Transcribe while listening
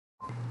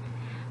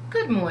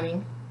Good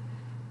morning.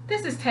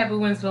 This is Taboo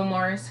Winslow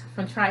Morris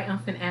from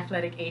Triumphant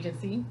Athletic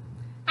Agency.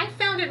 I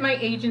founded my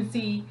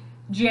agency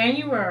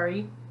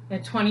January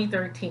of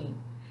 2013.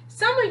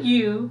 Some of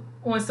you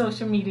on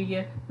social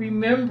media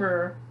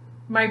remember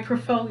my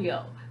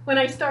portfolio when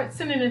I start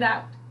sending it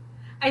out.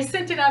 I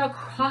sent it out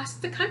across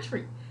the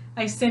country.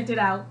 I sent it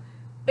out.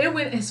 It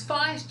went as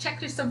far as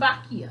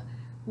Czechoslovakia,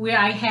 where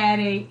I had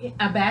a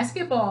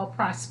basketball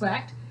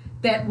prospect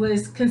that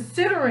was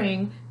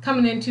considering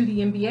coming into the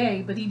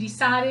NBA, but he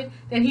decided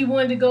that he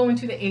wanted to go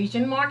into the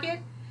Asian market,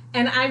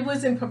 and I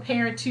wasn't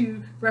prepared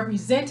to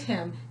represent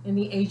him in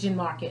the Asian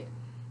market.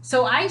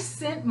 So I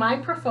sent my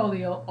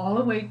portfolio all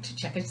the way to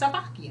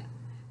Czechoslovakia.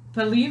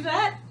 Believe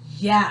that?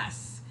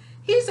 Yes.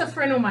 He's a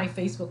friend on my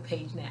Facebook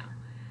page now.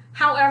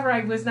 However,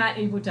 I was not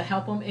able to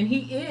help him, and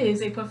he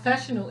is a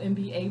professional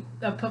NBA,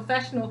 a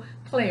professional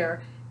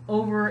player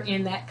over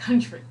in that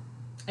country.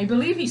 I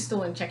believe he's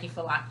still in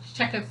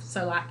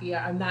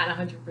Czechoslovakia. I'm not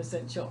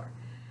 100% sure.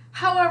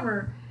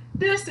 However,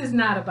 this is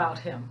not about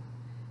him.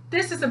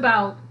 This is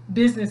about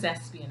business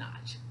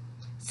espionage.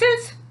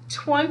 Since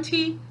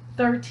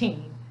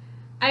 2013,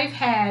 I've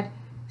had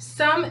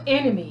some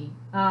enemy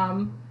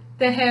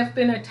that have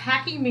been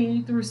attacking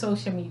me through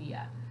social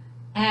media,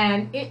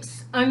 and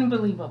it's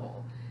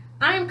unbelievable.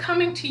 I'm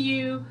coming to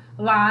you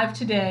live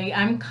today.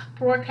 I'm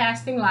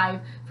broadcasting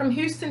live from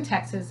Houston,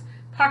 Texas,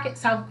 Park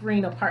South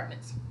Green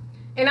Apartments.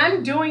 And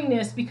I'm doing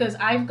this because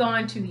I've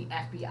gone to the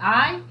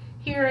FBI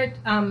here at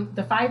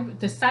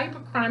the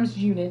Cyber Crimes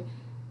Unit.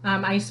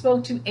 I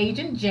spoke to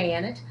Agent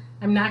Janet.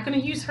 I'm not going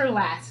to use her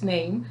last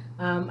name.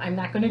 I'm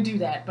not going to do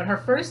that. But her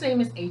first name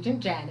is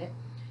Agent Janet.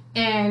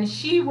 And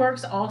she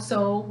works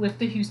also with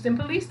the Houston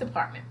Police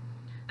Department.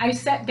 I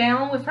sat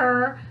down with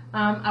her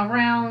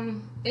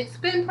around, it's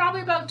been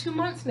probably about 2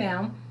 months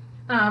now,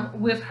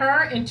 with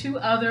her and two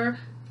other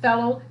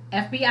fellow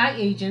FBI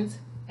agents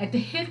at the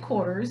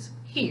headquarters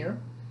here.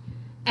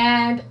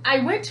 And I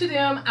went to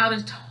them out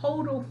of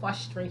total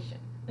frustration.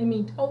 I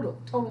mean, total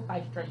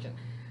frustration.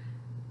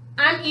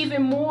 I'm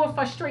even more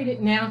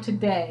frustrated now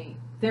today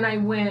than I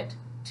went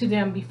to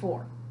them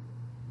before.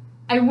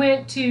 I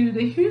went to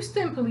the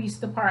Houston Police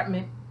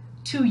Department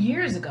 2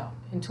 years ago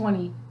in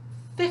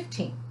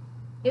 2015.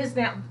 It's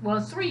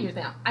 3 years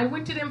now. I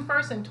went to them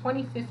first in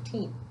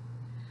 2015.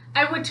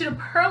 I went to the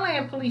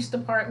Pearland Police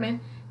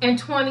Department in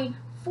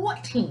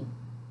 2014.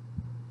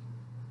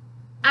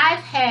 I've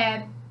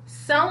had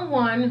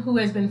someone who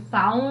has been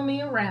following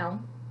me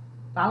around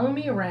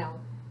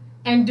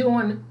and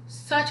doing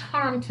such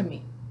harm to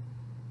me.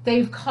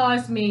 They've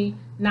caused me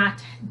not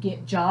to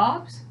get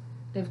jobs.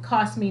 They've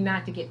caused me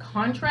not to get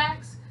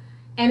contracts.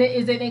 And it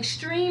is an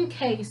extreme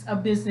case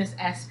of business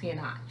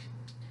espionage.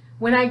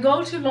 When I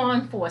go to law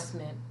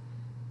enforcement,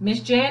 Miss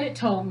Janet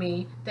told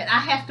me that I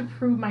have to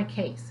prove my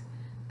case.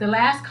 The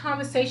last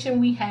conversation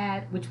we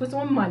had, which was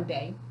on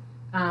Monday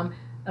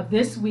of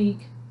this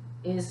week,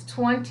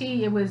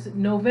 it was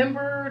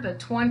November the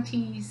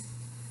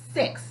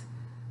 26th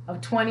of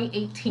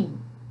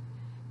 2018.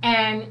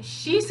 And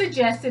she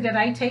suggested that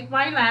I take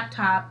my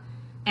laptop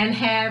and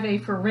have a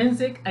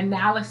forensic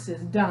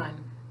analysis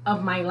done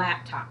of my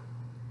laptop.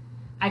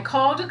 I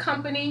called a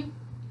company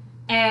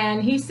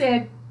and he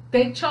said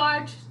they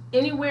charge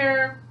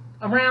anywhere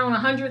around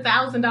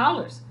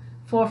 $100,000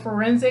 for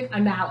forensic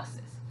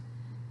analysis.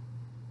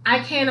 I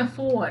can't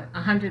afford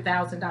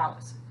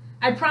 $100,000.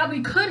 I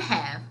probably could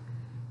have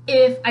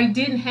if I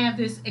didn't have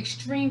this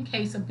extreme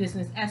case of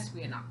business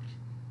espionage.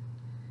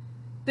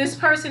 This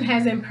person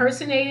has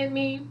impersonated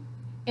me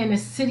in the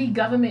city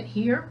government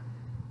here.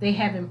 They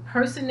have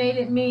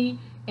impersonated me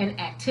in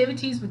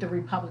activities with the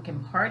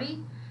Republican Party.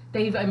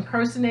 They've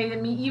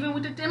impersonated me even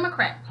with the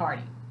Democrat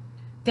Party.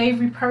 They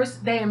have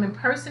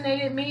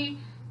impersonated me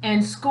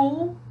in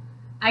school.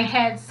 I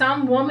had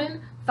some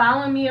woman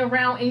following me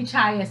around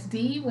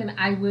HISD when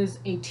I was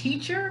a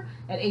teacher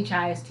at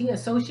HISD,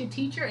 associate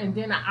teacher, and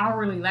then an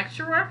hourly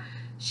lecturer.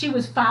 She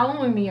was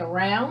following me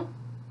around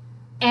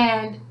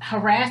and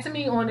harassing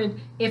me on it.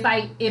 If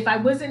I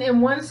wasn't in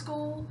one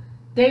school,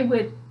 they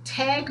would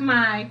tag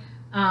my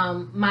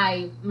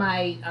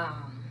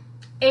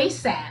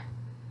ASAP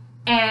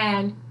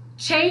and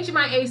change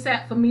my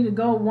ASAP for me to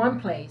go one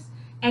place.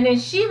 And then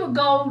she would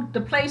go the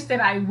place that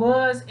I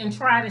was and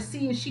try to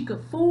see if she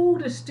could fool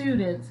the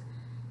students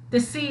to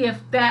see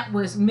if that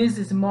was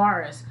Mrs.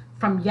 Morris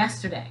from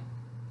yesterday.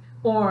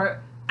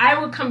 Or I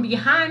would come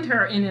behind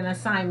her in an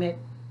assignment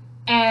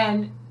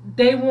and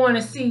they want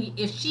to see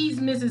if she's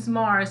Mrs.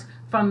 Morris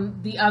from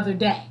the other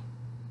day.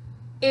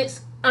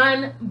 It's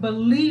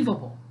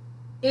unbelievable.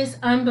 It's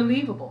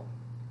unbelievable.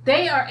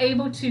 They are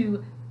able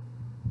to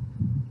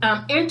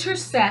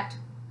intercept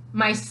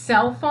my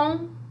cell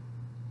phone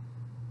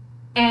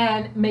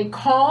and make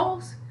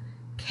calls,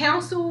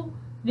 cancel,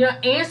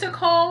 answer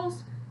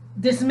calls,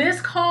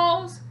 dismiss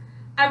calls.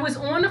 I was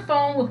on the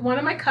phone with one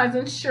of my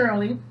cousins,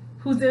 Shirley,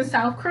 who's in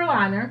South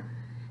Carolina,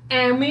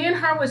 and me and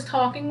her was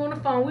talking on the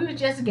phone. We were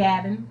just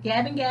gabbing,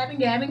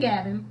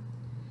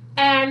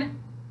 and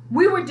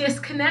we were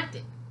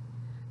disconnected.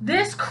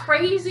 This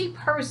crazy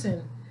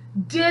person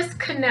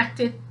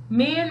disconnected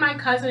me and my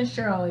cousin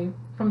Shirley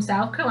from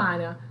South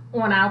Carolina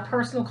on our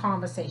personal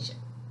conversation.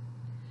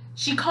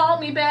 She called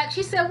me back.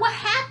 She said, "What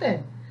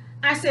happened?"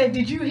 I said,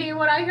 "Did you hear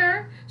what I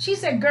heard?" She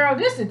said, "Girl,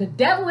 the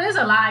devil is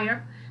a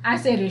liar." I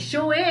said, "It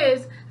sure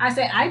is." I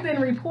said, "I've been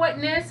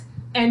reporting this,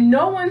 and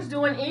no one's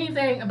doing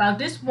anything about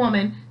this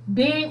woman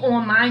being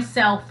on my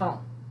cell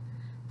phone."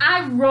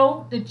 I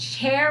wrote the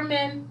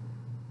chairman,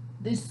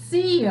 the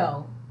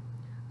CEO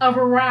of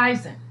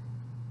Verizon.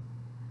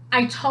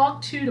 I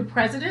talked to the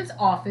president's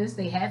office.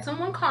 They had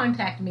someone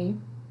contact me.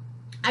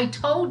 I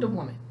told the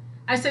woman,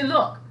 I said,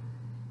 "Look,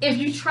 if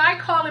you try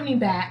calling me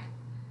back,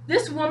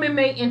 this woman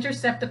may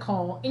intercept the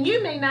call and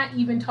you may not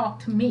even talk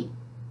to me."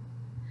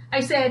 I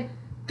said,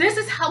 "This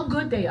is how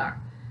good they are."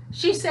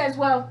 She says,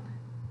 "Well,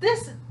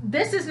 this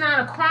is not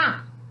a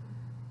crime."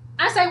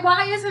 I say,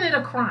 "Why isn't it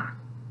a crime?"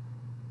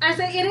 I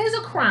say, "It is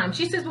a crime."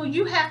 She says, "Well,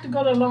 you have to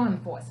go to law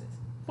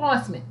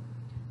enforcement."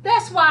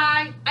 That's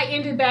why I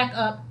ended back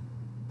up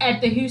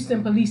at the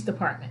Houston Police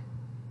Department.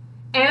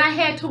 And I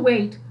had to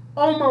wait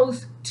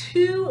almost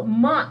 2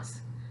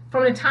 months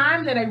from the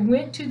time that I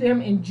went to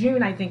them in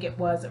June, I think it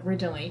was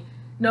originally.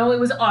 No, it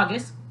was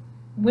August.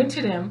 Went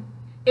to them.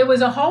 It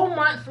was a whole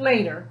month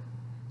later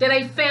that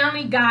I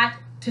finally got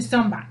to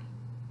somebody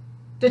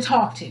to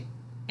talk to.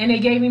 And they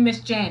gave me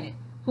Miss Janet,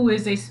 who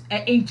is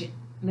an agent,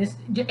 Miss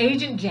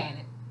Agent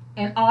Janet,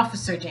 and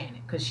Officer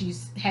Janet, because she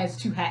has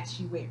 2 hats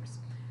she wears.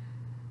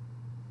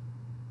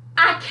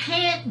 I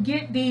can't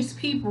get these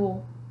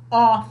people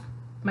off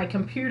my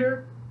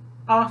computer,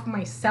 off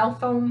my cell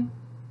phone.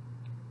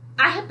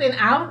 I have been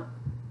out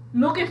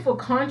looking for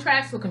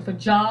contracts, looking for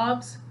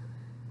jobs.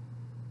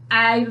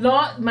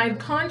 My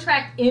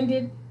contract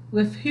ended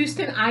with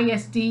Houston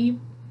ISD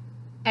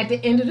at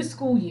the end of the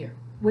school year,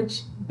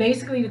 which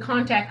basically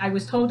I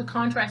was told the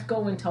contracts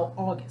go until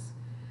August.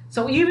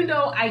 So even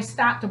though I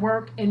stopped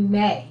work in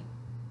May,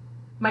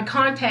 my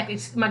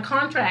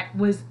contract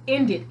was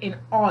ended in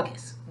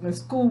August when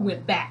school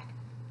went back,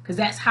 because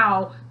that's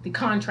how the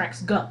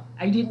contracts go.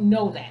 I didn't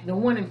know that. No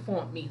one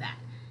informed me that.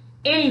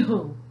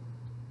 Anywho,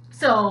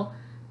 so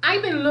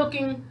I've been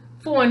looking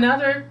for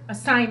another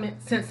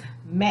assignment since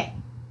May.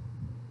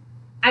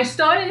 I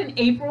started in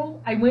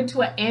April. I went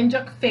to an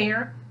Anjuk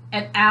fair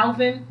at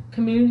Alvin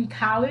Community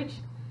College,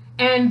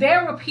 and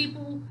there were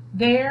people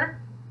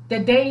there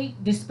that they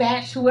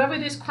dispatched, whoever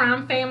this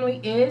crime family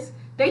is,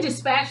 they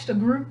dispatched a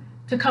group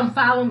to come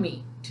follow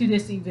me to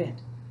this event.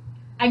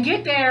 I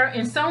get there,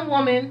 and some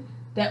woman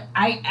that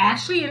I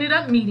actually ended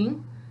up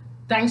meeting,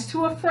 thanks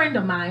to a friend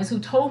of mine who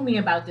told me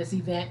about this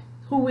event,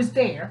 who was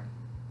there,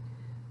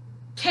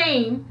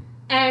 came,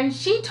 and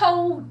she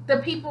told the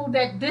people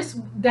that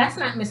that's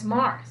not Miss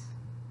Morris.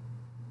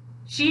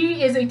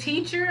 She is a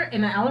teacher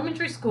in an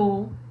elementary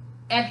school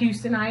at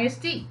Houston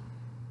ISD.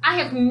 I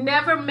have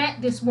never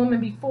met this woman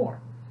before.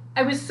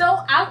 I was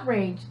so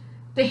outraged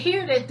to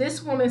hear that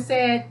this woman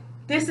said,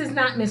 "This is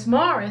not Miss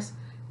Morris,"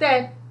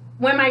 that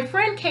when my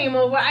friend came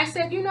over, I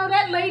said, "You know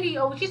that lady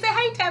over," she said,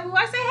 "Hey, Taboo."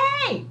 I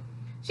said, "Hey."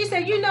 She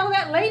said, "You know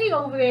that lady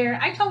over there."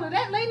 I told her,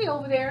 "That lady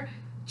over there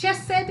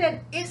just said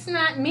that it's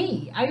not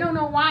me. I don't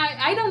know why.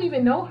 I don't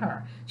even know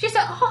her." She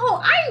said,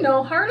 "Oh, I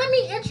know her. Let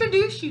me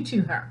introduce you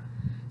to her."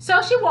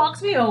 So she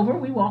walks me over.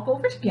 We walk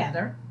over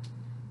together,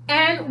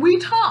 and we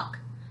talk.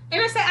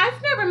 And I said,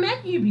 "I've never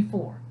met you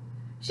before."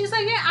 She's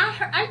like, "Yeah,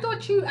 I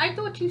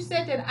thought you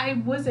said that I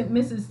wasn't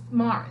Mrs.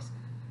 Morris."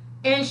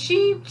 And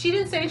she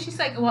didn't say, she's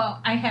like,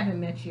 "Well, I haven't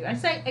met you." I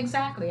say,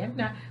 "Exactly, I've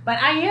not,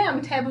 but I am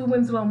Taboo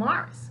Winslow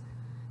Morris."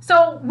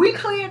 So we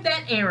cleared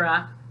that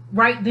era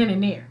right then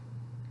and there.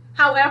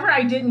 However,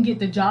 I didn't get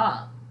the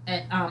job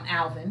at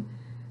Alvin,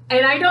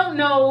 and I don't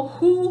know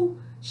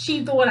who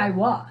she thought I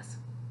was.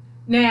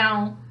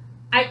 Now,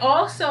 I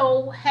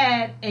also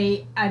had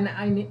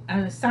an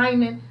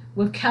assignment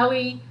with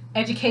Kelly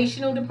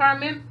Educational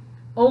Department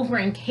over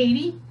in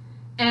Katy.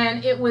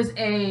 And it was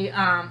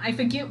I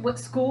forget what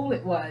school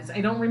it was. I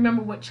don't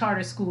remember what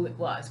charter school it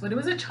was, but it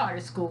was a charter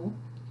school.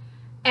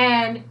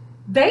 And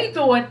they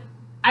thought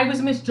I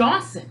was Miss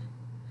Johnson.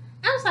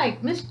 I was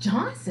like, "Miss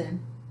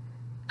Johnson?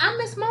 I'm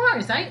Miss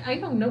Morris. I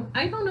don't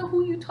know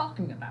who you're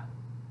talking about.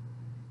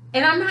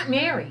 And I'm not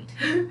married."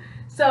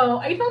 So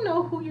I don't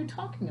know who you're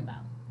talking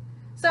about.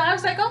 So I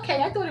was like,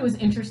 okay, I thought it was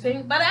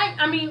interesting. But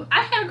I mean,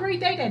 I had a great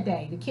day that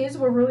day. The kids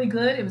were really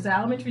good. It was an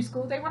elementary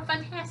school. They were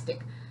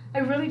fantastic. I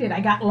really did.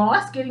 I got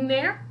lost getting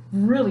there,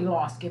 really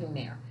lost getting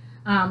there.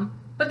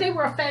 But they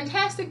were a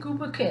fantastic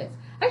group of kids.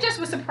 I just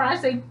was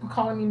surprised they were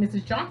calling me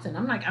Mrs. Johnson.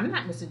 I'm like, I'm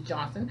not Mrs.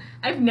 Johnson.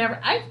 I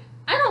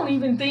don't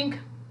even think,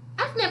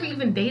 I've never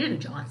even dated a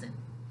Johnson.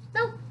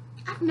 No,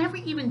 I've never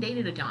even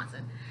dated a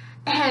Johnson.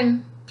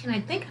 And can I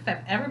think if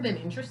I've ever been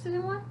interested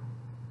in one?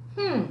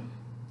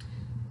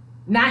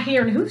 Not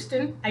here in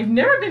Houston. I've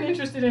never been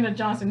interested in a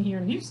Johnson here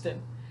in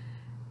Houston.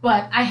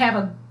 But I have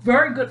a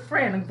very good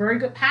friend, a very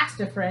good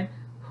pastor friend,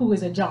 who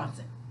is a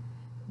Johnson.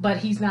 But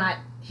he's not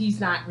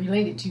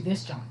related to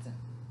this Johnson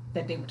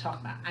that they were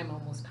talking about. I'm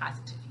almost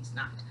positive he's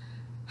not.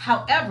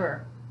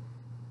 However,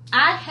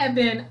 I have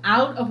been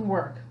out of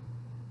work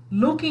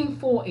looking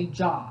for a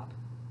job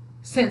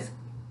since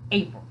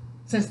April.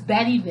 since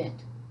that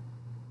event.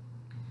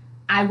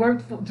 I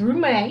worked through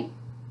May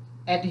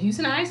at the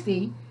Houston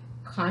ISD,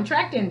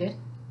 contract ended,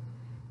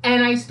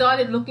 and I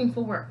started looking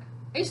for work.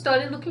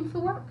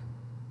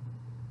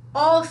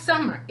 All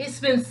summer. It's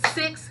been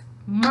 6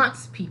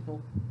 months,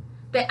 people,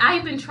 that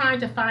I've been trying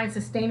to find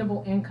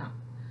sustainable income.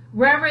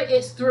 Whether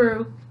it's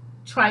through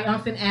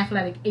Triumphant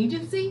Athletic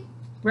Agency,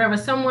 wherever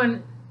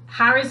someone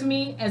hires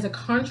me as a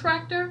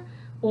contractor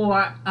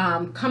or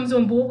comes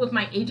on board with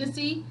my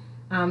agency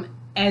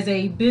as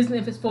a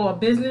business, if it's for a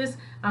business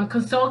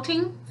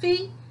consulting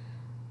fee,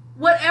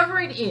 whatever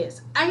it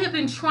is, I have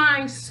been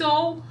trying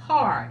so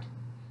hard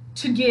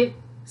to get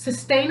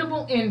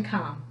sustainable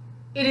income.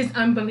 It is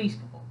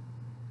unbelievable.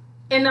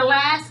 In the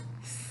last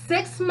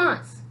 6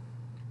 months,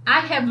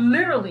 I have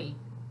literally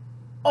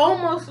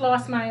almost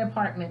lost my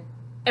apartment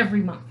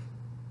every month.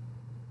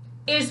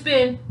 It's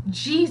been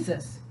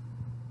Jesus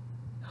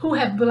who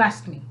have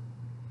blessed me.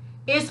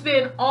 It's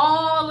been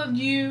all of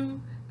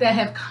you that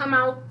have come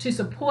out to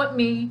support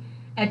me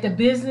at the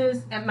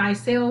business, at my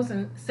sales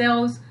and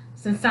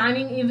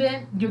signing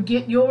event, you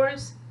Get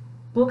Yours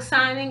book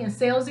signing and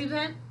sales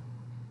event.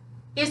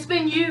 It's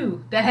been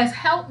you that has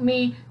helped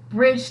me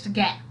bridge the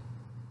gap.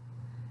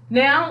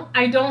 Now,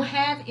 I don't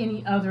have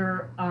any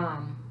other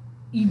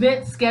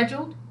events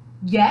scheduled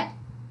yet.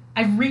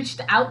 I've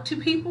reached out to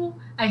people.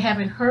 I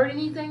haven't heard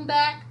anything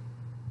back.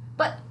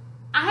 But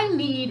I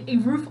need a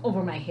roof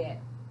over my head.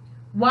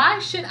 Why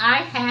should I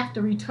have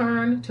to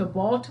return to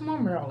Baltimore,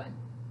 Maryland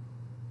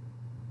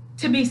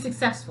to be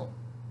successful?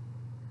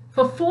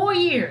 For 4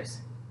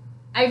 years,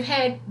 I've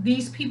had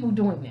these people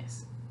doing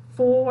this.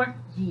 4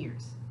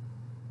 years.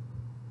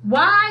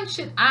 Why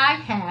should I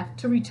have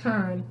to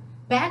return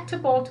back to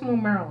Baltimore,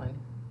 Maryland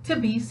to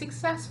be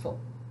successful?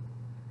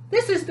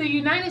 This is the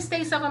United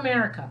States of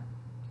America.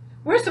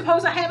 We're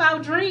supposed to have our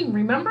dream,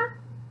 remember?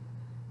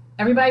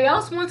 Everybody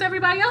else wants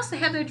everybody else to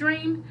have their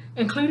dream,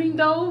 including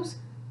those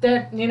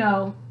that,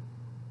 I'm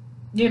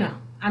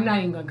not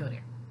even going to go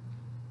there.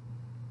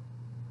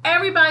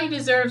 Everybody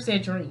deserves their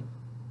dream.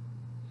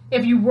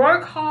 If you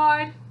work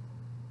hard,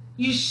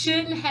 you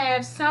shouldn't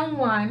have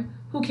someone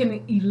who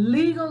can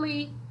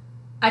illegally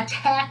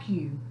attack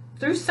you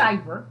through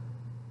cyber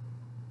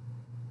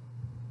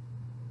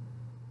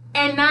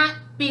and not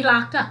be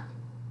locked up.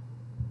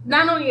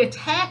 Not only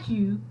attack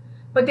you,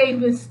 but they've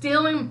been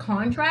stealing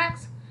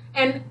contracts.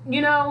 And,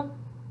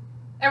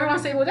 everyone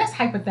say, well, that's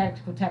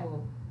hypothetical,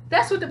 taboo.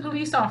 That's what the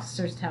police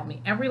officers tell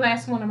me. Every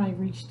last one of my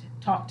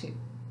talked to.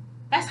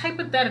 That's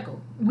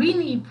hypothetical. We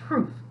need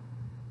proof.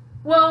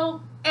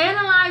 Well,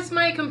 analyze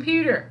my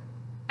computer.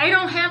 I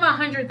don't have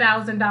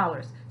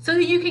 $100,000 so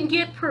that you can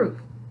get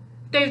proof.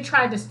 They've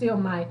tried to steal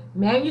my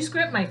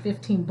manuscript, my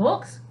 15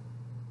 books.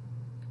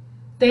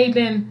 They've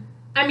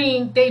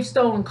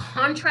stolen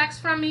contracts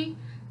from me.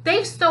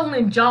 They've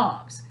stolen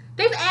jobs.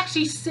 They've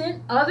actually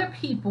sent other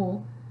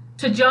people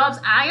to jobs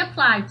I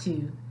applied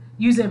to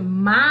using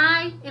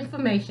my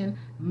information,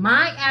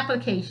 my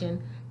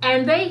application,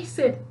 and they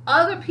sent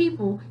other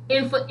people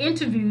in for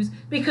interviews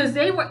because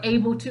they were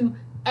able to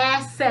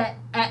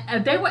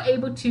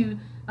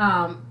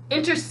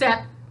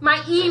intercept my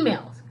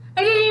emails.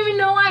 I didn't even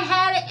know I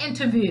had an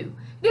interview.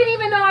 Didn't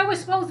even know I was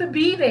supposed to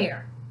be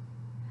there.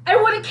 I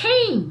would have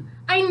came.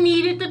 I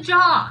needed the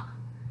job.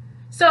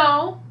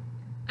 So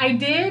I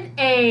did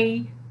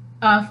I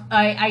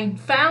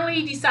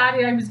finally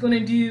decided I was going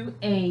to do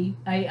a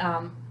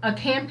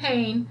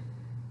campaign,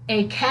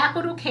 a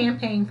capital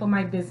campaign for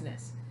my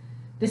business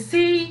to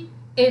see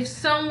if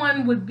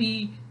someone would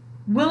be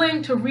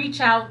willing to reach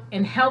out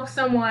and help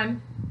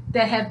someone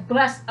that have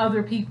blessed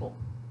other people.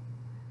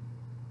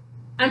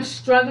 I'm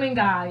struggling,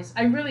 guys.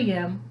 I really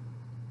am.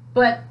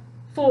 But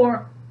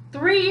for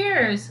 3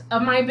 years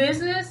of my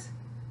business,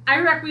 I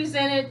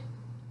represented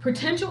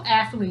potential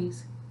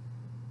athletes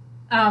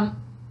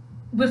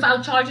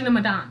without charging them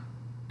a dime,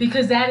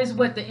 because that is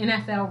what the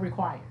NFL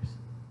requires.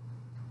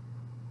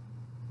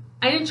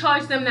 I didn't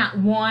charge them not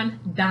one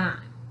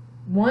dime.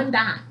 One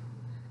dime.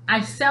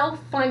 I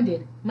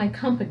self-funded my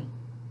company.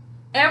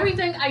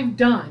 Everything I've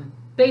done,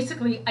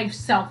 basically, I've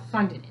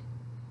self-funded it.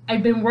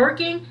 I've been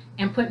working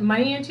and putting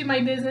money into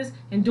my business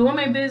and doing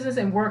my business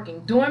and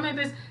working, doing my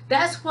business.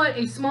 That's what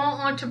a small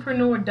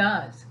entrepreneur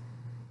does.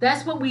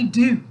 That's what we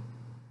do.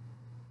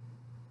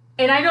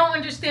 And I don't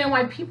understand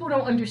why people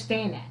don't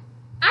understand that.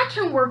 I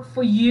can work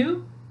for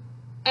you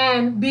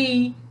and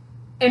be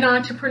an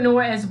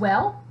entrepreneur as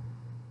well.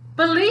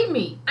 Believe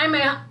me,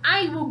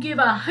 I will give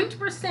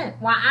 100%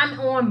 while I'm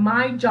on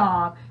my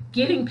job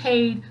getting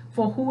paid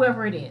for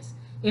whoever it is.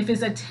 If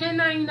it's a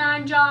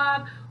 1099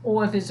 job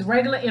or if it's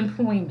regular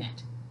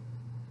employment.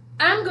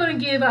 I'm going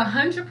to give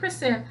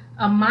 100%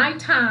 of my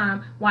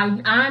time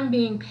while I'm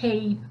being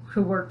paid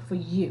to work for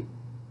you.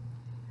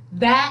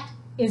 That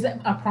is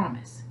a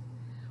promise.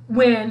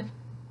 When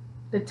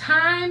the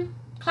time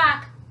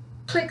clock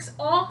clicks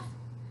off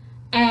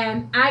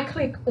and I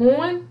click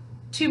on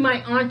to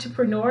my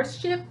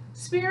entrepreneurship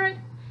spirit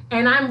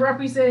and I'm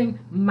representing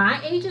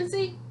my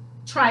agency,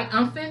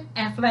 Triumphant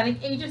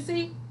Athletic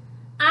Agency,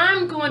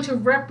 I'm going to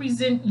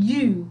represent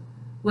you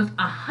with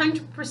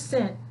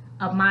 100%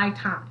 of my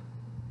time.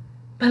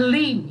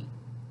 Believe me,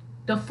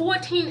 the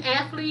 14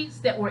 athletes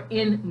that were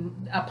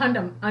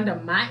under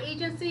my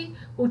agency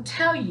will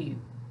tell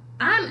you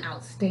I'm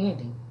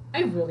outstanding.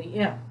 I really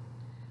am.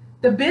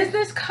 The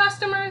business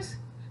customers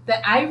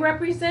that I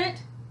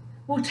represent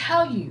will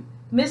tell you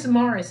Miss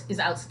Morris is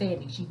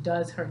outstanding. She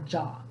does her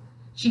job.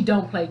 She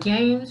don't play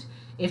games.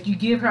 If you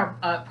give her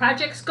a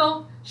project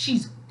scope,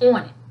 she's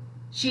on it.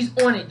 She's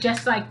on it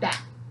just like that,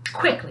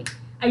 quickly.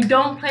 I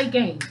don't play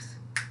games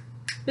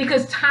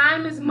because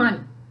time is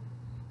money.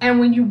 And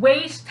when you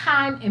waste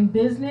time in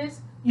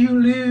business, you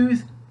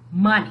lose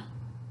money.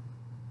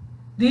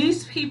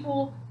 These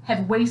people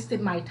have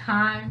wasted my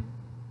time.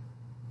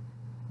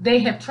 They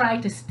have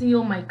tried to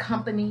steal my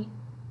company.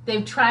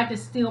 They've tried to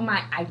steal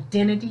my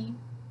identity.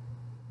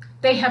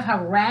 They have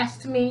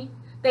harassed me.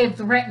 They've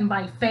threatened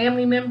my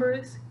family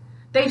members.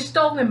 They've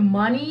stolen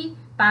money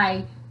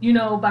by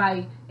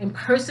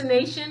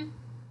impersonation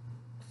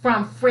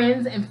from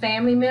friends and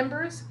family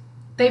members.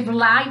 They've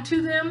lied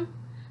to them.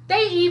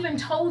 They even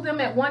told them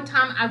at one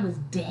time I was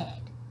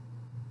dead.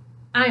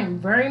 I am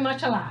very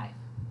much alive.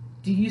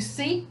 Do you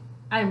see?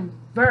 I am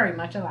very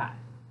much alive.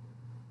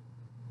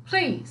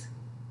 Please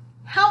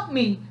help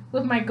me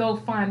with my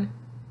GoFund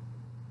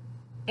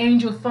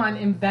Angel Fund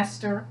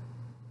Investor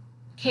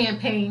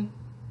campaign.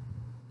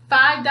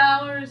 $5,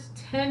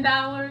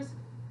 $10,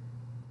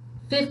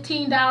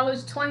 $15,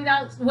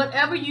 $20,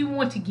 whatever you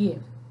want to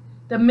give.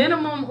 The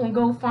minimum on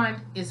GoFund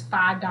is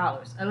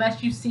 $5,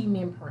 unless you see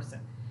me in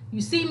person.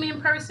 You see me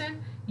in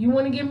person, you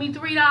want to give me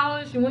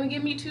 $3, you want to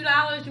give me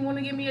 $2, you want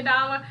to give me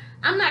 $1.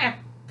 I'm not going to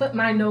put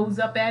my nose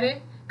up at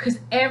it because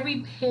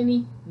every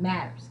penny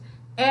matters.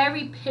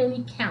 Every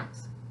penny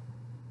counts.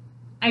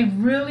 I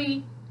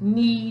really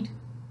need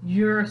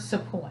your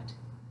support.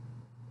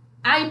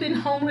 I've been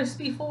homeless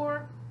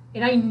before,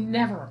 and I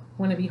never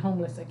want to be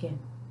homeless again.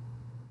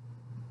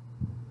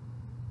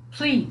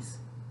 Please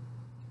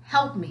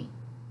help me.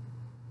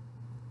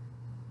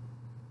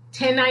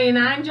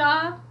 1099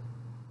 job,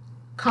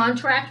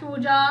 contractual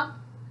job,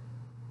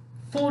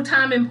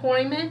 full-time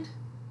employment,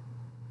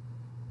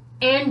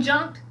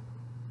 adjunct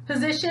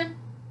position,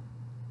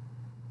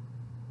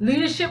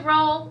 leadership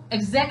role,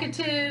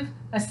 executive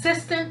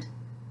assistant,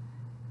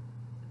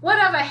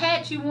 whatever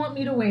hat you want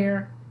me to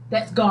wear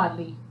that's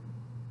godly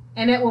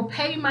and that will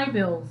pay my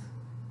bills,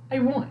 I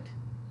want.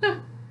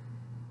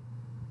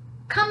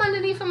 Come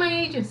underneath of my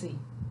agency.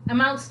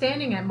 I'm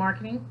outstanding at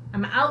marketing.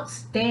 I'm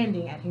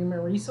outstanding at human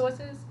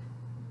resources.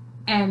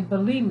 And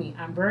believe me,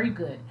 I'm very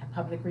good at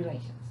public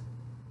relations.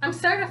 I'm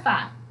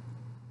certified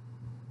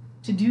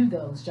to do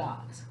those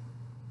jobs.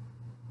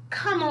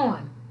 Come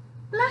on,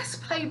 let's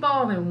play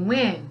ball and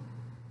win.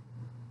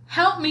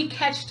 Help me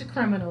catch the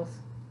criminals.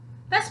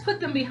 Let's put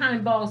them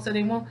behind bars so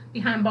they won't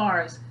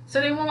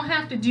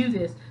have to do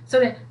this, so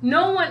that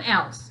no one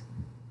else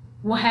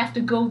will have to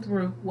go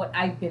through what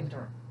I've been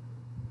through.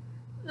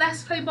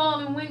 Let's play ball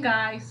and win,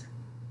 guys.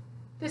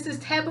 This is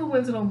Taboo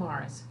Winslow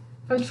Morris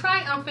from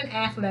Triumphant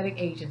Athletic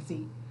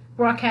Agency,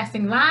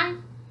 broadcasting live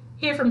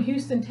here from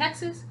Houston,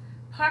 Texas,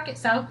 park at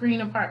South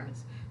Green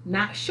Apartments.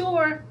 Not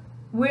sure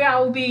where I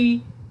will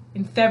be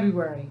in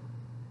February,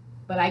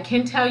 but I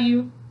can tell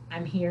you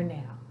I'm here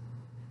now.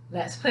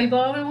 Let's play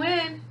ball and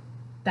win.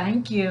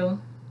 Thank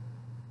you.